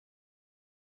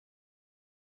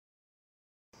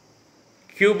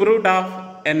cube root of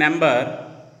a number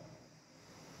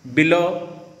below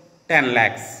 10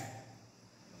 lakhs.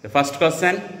 The first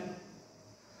question,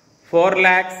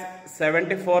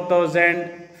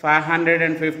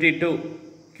 4,74,552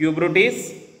 cube root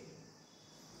is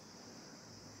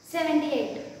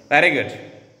 78. Very good.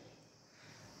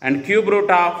 And cube root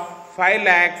of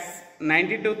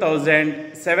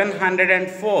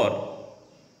 5,92,704.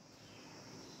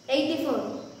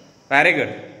 84. Very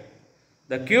good.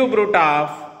 The cube root of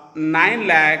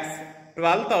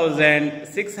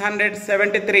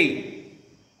 9,12,673.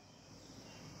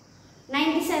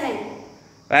 97.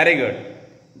 Very good.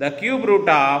 The cube root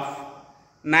of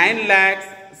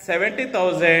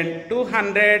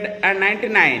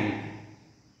 9,70,299.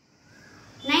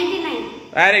 99.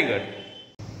 Very good.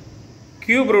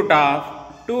 Cube root of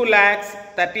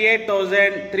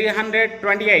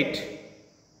 2,38,328.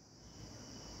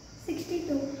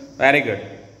 62. Very good.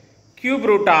 Cube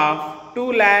root of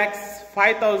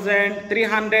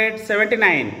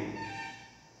 2,05,379.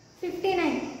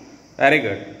 59. Very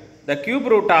good. The cube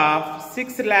root of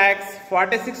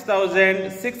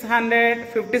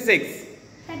 6,46,656.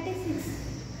 36.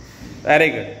 Very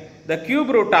good. The cube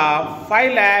root of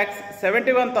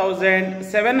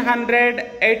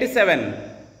 5,71,787.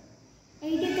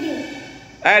 83.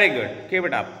 Very good. Keep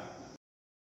it up.